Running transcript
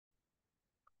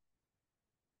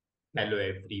Hello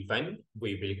everyone,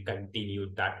 we will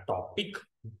continue the topic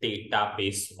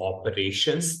database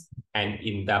operations, and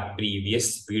in the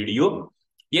previous video,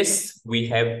 yes, we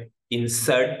have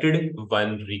inserted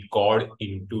one record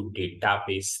into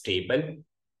database table.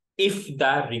 If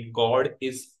the record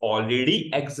is already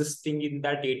existing in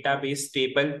the database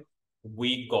table,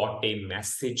 we got a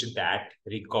message that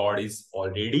record is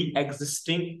already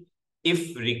existing.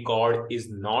 If record is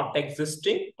not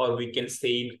existing, or we can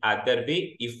say in other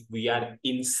way, if we are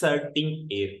inserting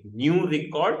a new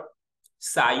record,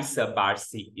 size sub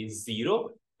RC is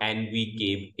 0, and we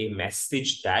gave a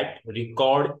message that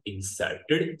record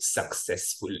inserted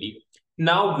successfully.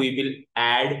 Now we will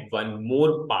add one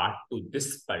more part to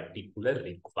this particular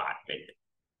requirement.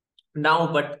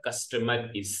 Now what customer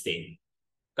is saying?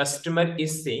 Customer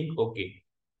is saying, okay,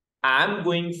 I'm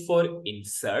going for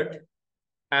insert,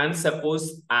 and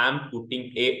suppose I'm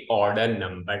putting a order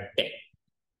number 10.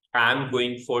 I'm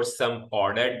going for some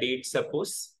order date,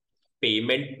 suppose,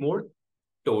 payment mode,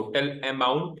 total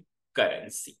amount,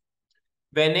 currency.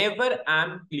 Whenever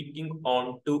I'm clicking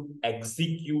on to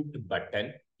execute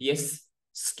button, yes,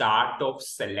 start of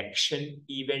selection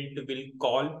event will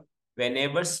call.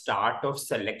 Whenever start of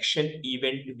selection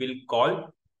event will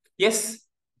call, yes,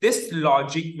 this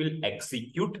logic will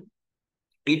execute.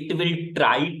 It will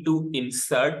try to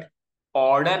insert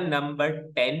order number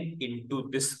 10 into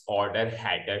this order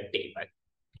header table.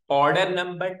 Order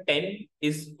number 10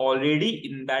 is already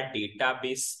in the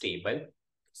database table.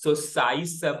 So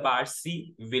size sub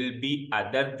RC will be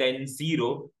other than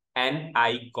 0, and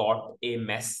I got a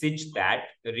message that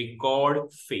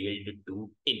record failed to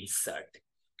insert.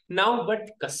 Now what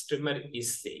customer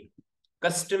is saying?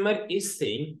 Customer is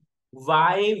saying,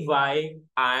 why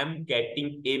I am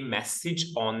getting a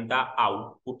message on the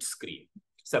output screen.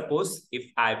 Suppose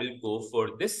if I will go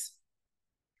for this,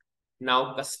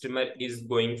 now customer is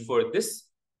going for this,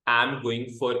 I'm going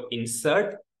for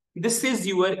insert. This is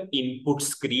your input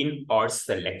screen or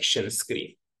selection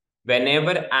screen.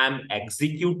 Whenever I'm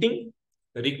executing,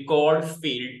 record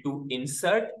failed to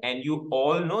insert, and you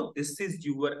all know this is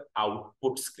your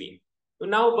output screen. So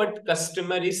now what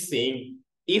customer is saying,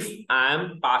 if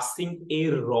I'm passing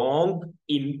a wrong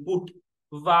input,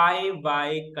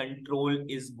 why control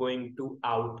is going to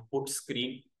output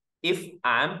screen? If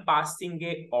I'm passing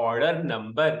a order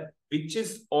number which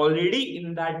is already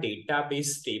in the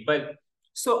database table,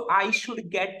 so I should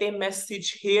get a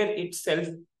message here itself.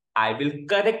 I will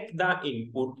correct the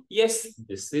input. Yes,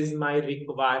 this is my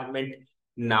requirement.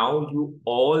 Now you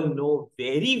all know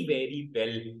very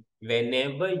well,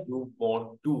 whenever you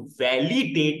want to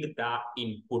validate the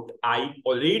input, I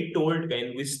already told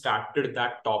when we started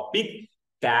that topic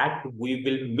that we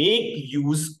will make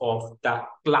use of the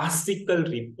classical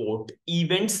report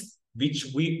events which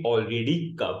we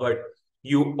already covered.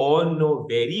 You all know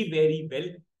very well,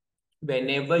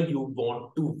 whenever you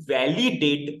want to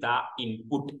validate the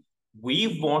input,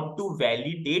 we want to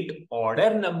validate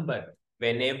order number.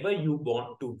 Whenever you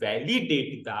want to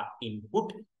validate the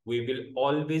input, we will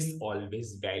always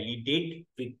validate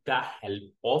with the help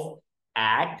of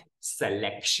add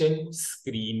selection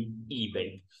screen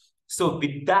event. So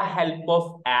with the help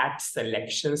of add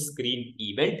selection screen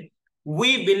event,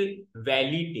 we will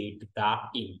validate the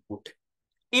input.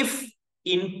 If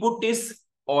input is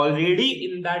already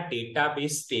in the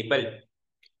database table,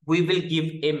 we will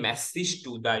give a message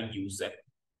to the user.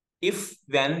 If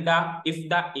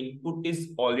the input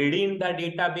is already in the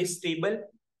database table,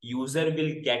 user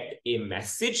will get a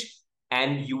message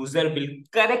and user will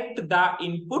correct the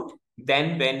input.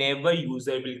 Then whenever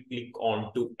user will click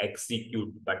on to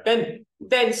execute button,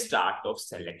 then start of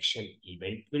selection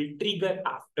event will trigger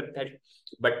after that.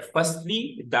 But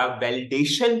firstly, the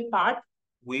validation part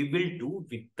we will do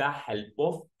with the help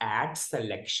of add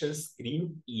selection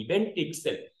screen event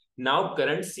itself. Now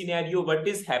current scenario, what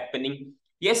is happening?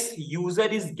 Yes, user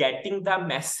is getting the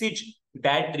message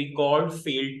that record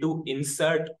failed to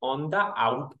insert on the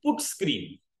output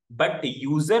screen. But the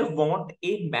user want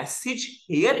a message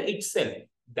here itself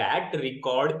that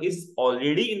record is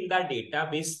already in the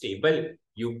database table.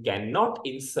 You cannot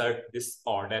insert this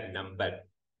order number.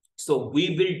 So we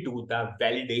will do the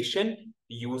validation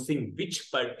using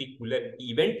which particular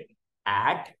event?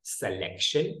 Add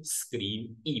selection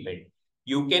screen event.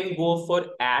 You can go for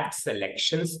add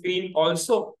selection screen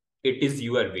also. It is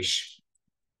your wish.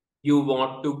 You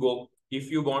want to go,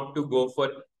 if you want to go for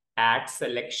add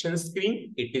selection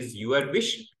screen, it is your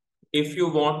wish. If you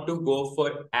want to go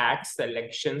for add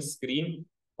selection screen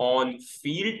on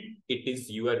field, it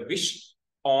is your wish.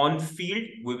 On field,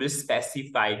 we will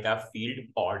specify the field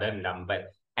order number.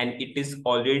 And it is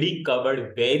already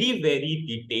covered very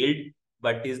detailed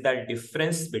what is the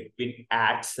difference between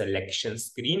add selection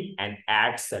screen and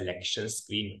add selection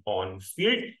screen on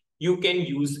field. You can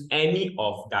use any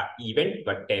of the event,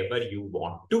 whatever you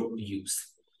want to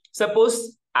use.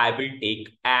 Suppose I will take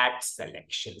add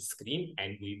selection screen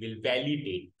and we will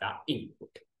validate the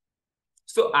input.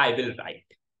 So I will write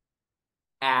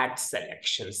add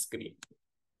selection screen.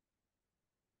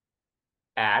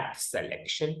 Add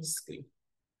selection screen.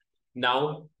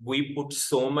 Now we put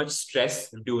so much stress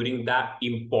during the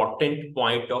important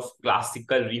point of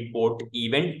classical report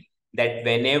event that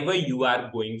whenever you are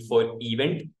going for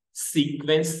event,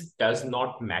 sequence does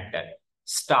not matter.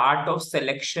 Start of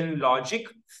selection logic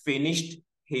finished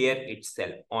here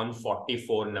itself on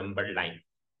 44 number line.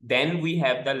 Then we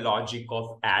have the logic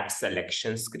of add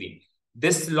selection screen.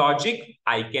 This logic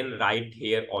I can write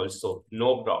here also,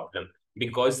 no problem,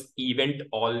 because event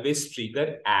always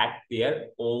trigger at their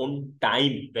own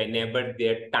time whenever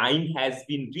their time has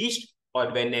been reached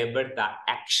or whenever the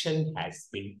action has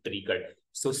been triggered.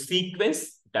 So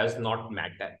sequence does not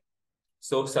matter.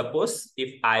 So suppose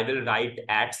if I will write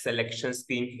add selection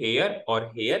screen here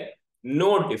or here,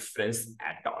 no difference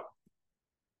at all.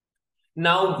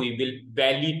 Now we will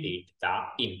validate the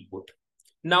input.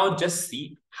 Now just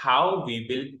see how we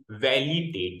will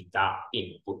validate the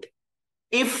input.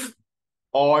 If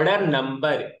order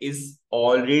number is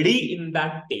already in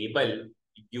that table,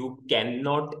 you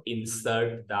cannot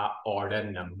insert the order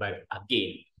number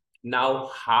again. Now,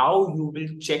 how you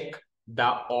will check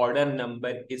the order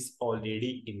number is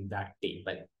already in that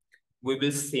table? We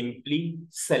will simply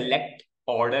select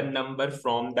order number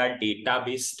from the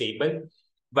database table,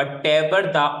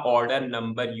 whatever the order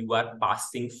number you are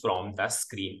passing from the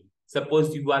screen.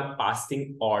 Suppose you are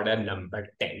passing order number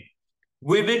 10.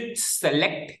 We will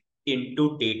select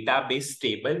into database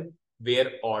table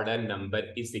where order number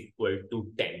is equal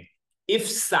to 10. If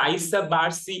size sub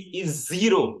RC is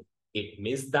 0, it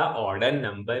means the order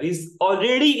number is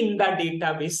already in the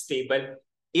database table.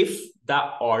 If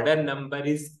the order number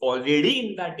is already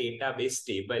in the database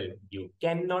table, you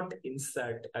cannot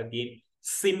insert again.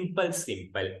 Simple.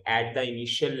 At the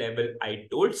initial level, I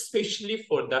told, especially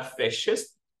for the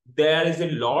freshers, there is a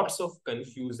lots of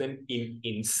confusion in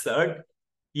insert.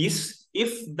 Is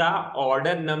if the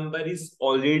order number is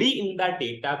already in the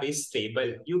database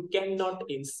table, you cannot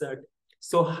insert.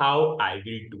 So how I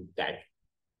will do that?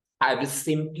 I will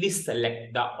simply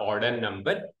select the order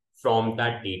number from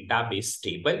the database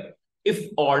table. If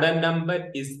order number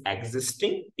is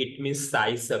existing, it means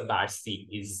size sub RC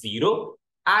is 0.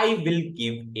 I will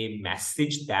give a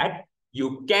message that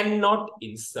you cannot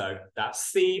insert the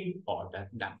same order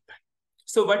number.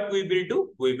 So what we will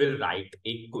do? We will write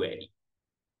a query.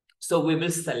 So we will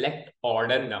select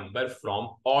order number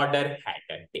from order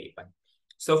header table.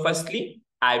 So firstly,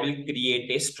 I will create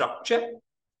a structure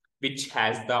which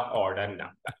has the order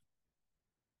number.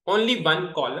 Only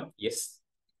one column, yes.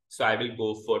 So I will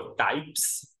go for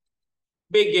types,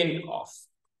 begin of.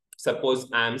 Suppose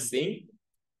I am saying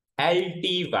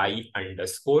LTY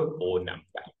underscore O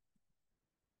number.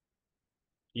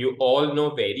 You all know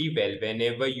very well,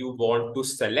 whenever you want to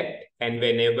select and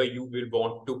whenever you will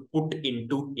want to put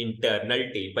into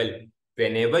internal table,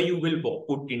 whenever you will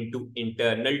put into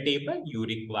internal table, you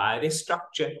require a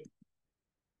structure.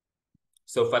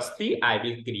 So firstly, I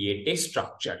will create a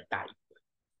structure type.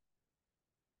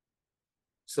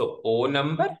 So O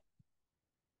number,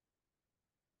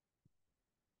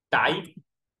 type,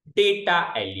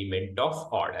 data element of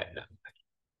order number.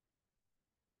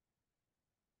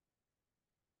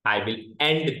 I will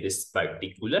end this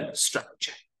particular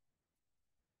structure.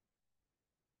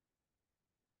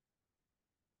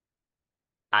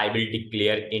 I will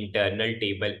declare internal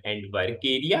table and work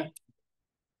area.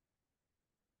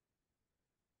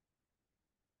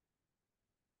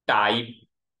 Type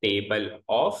table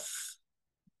of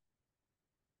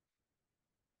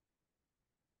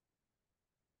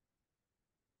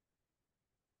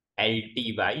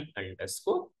LTY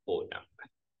underscore O number.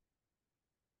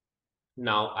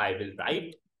 Now I will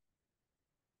write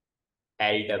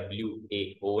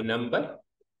LWAO number,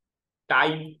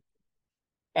 type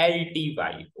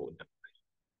LTYO number.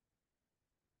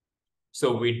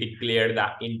 So we declared the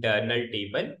internal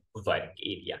table work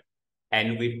area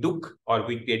and we took or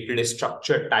we created a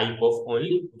structure type of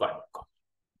only one column.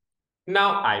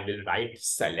 Now I will write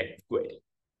select query.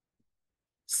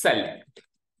 Select.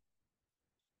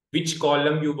 Which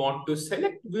column you want to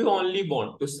select? We only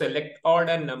want to select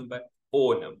order number,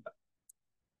 O number.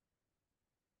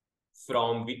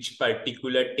 From which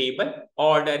particular table?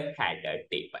 Order header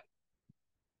table.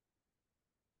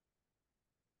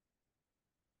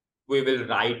 We will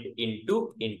write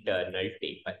into internal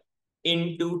table.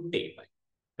 Into table.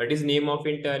 What is name of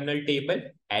internal table?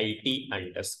 LT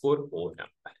underscore O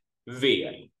number.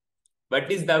 Where?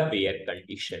 What is the where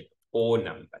condition? O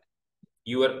number.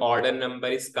 Your order number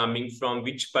is coming from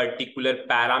which particular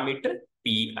parameter?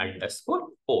 P underscore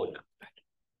O number.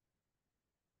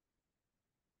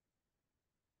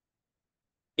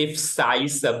 If psi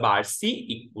sub RC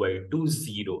equal to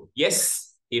 0.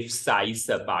 Yes, if psi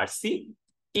sub RC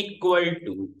equal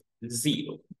to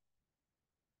 0.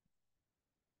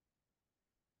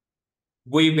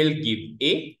 We will give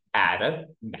a error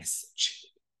message.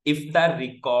 If the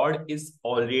record is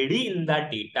already in the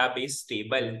database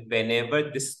table, whenever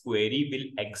this query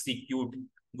will execute,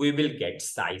 we will get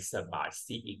psi sub RC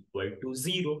equal to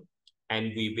 0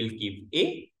 and we will give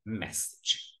a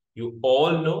message. You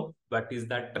all know what is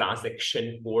the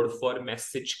transaction code for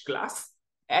message class?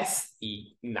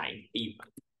 SE91.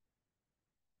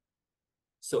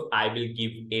 So I will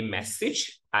give a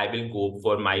message. I will go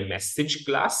for my message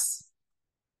class.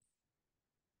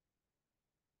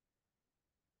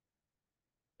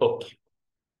 Okay.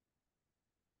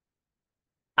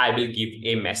 I will give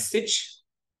a message.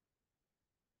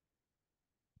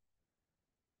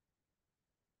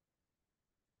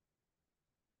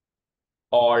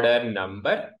 Order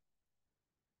number.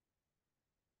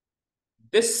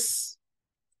 This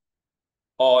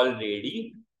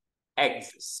already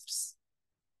exists.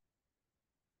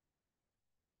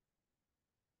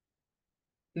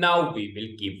 Now we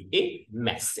will give a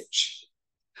message.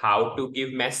 How to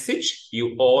give message?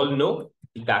 You all know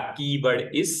the keyword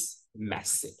is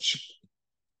message.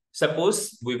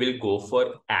 Suppose we will go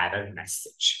for error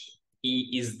message.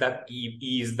 E is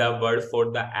the word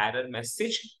for the error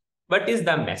message. What is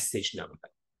the message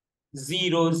number?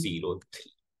 003.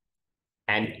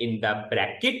 And in the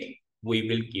bracket, we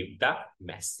will give the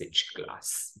message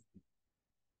class.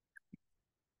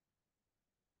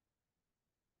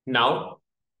 Now,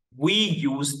 we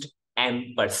used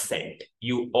ampersand.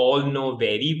 You all know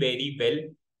very, very well,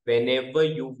 whenever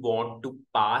you want to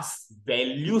pass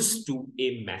values to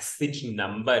a message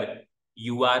number,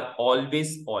 you are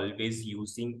always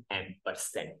using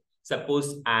ampersand.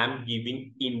 Suppose I am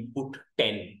giving input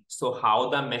 10. So how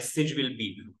the message will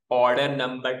be? Order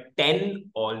number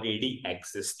 10 already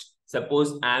exists.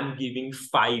 Suppose I am giving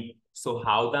 5. So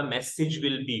how the message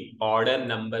will be? Order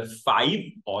number 5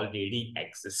 already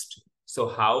exists. So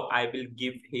how I will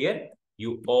give here?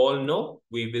 You all know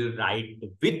we will write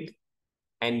with,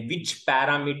 and which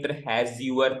parameter has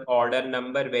your order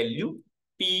number value?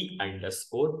 P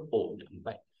underscore O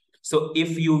number. So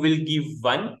if you will give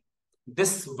 1,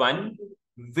 this 1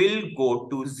 will go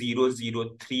to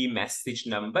 003 message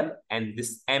number and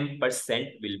this ampersand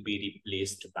will be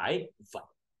replaced by 1.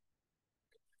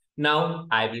 Now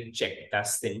I will check the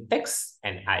syntax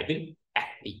and I will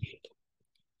activate.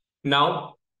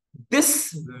 Now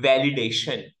this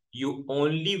validation you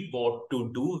only want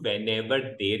to do whenever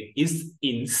there is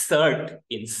insert.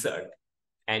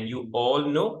 And you all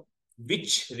know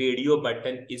which radio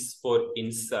button is for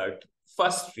insert.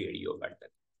 First radio button.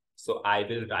 So I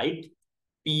will write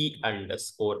P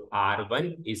underscore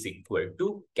R1 is equal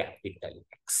to capital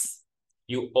X.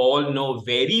 You all know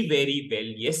very, very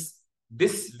well, yes,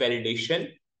 this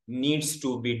validation needs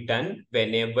to be done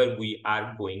whenever we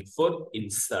are going for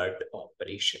insert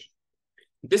operation.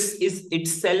 This is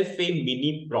itself a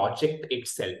mini project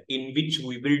itself in which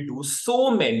we will do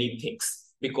so many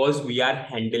things because we are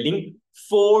handling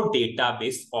 4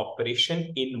 database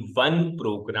operation in one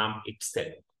program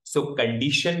itself. So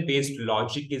condition-based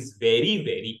logic is very,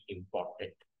 very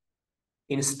important.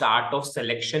 In start of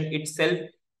selection itself,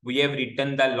 we have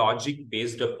written the logic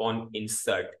based upon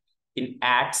insert. In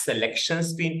add selection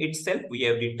screen itself, we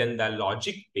have written the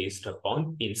logic based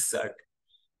upon insert.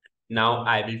 Now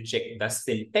I will check the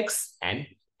syntax and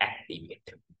activate.